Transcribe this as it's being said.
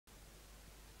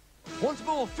Want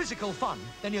more physical fun?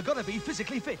 Then you're gonna be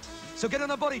physically fit. So get on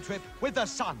a body trip with the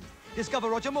sun. Discover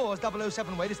Roger Moore's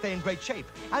 007 way to stay in great shape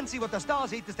and see what the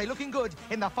stars eat to stay looking good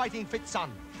in the fighting fit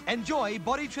sun. Enjoy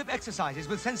body trip exercises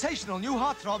with sensational new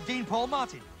heartthrob Dean Paul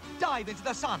Martin. Dive into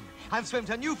the sun and swim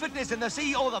to new fitness in the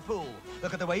sea or the pool.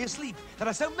 Look at the way you sleep. There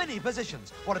are so many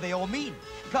positions. What do they all mean?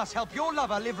 Plus, help your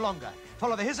lover live longer.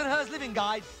 Follow the His and Hers living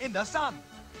guide in the sun.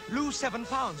 Lose 7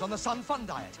 pounds on the Sun Fun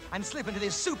diet and slip into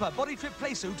this super body trip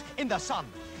play suit in the sun.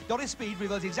 Doris Speed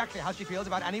reveals exactly how she feels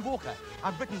about Annie Walker,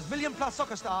 and Britain's million-plus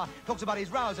soccer star talks about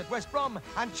his rows at West Brom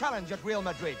and challenge at Real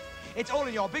Madrid. It's all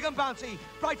in your big and bouncy,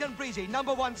 bright and breezy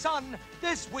 #1 Sun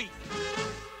this week.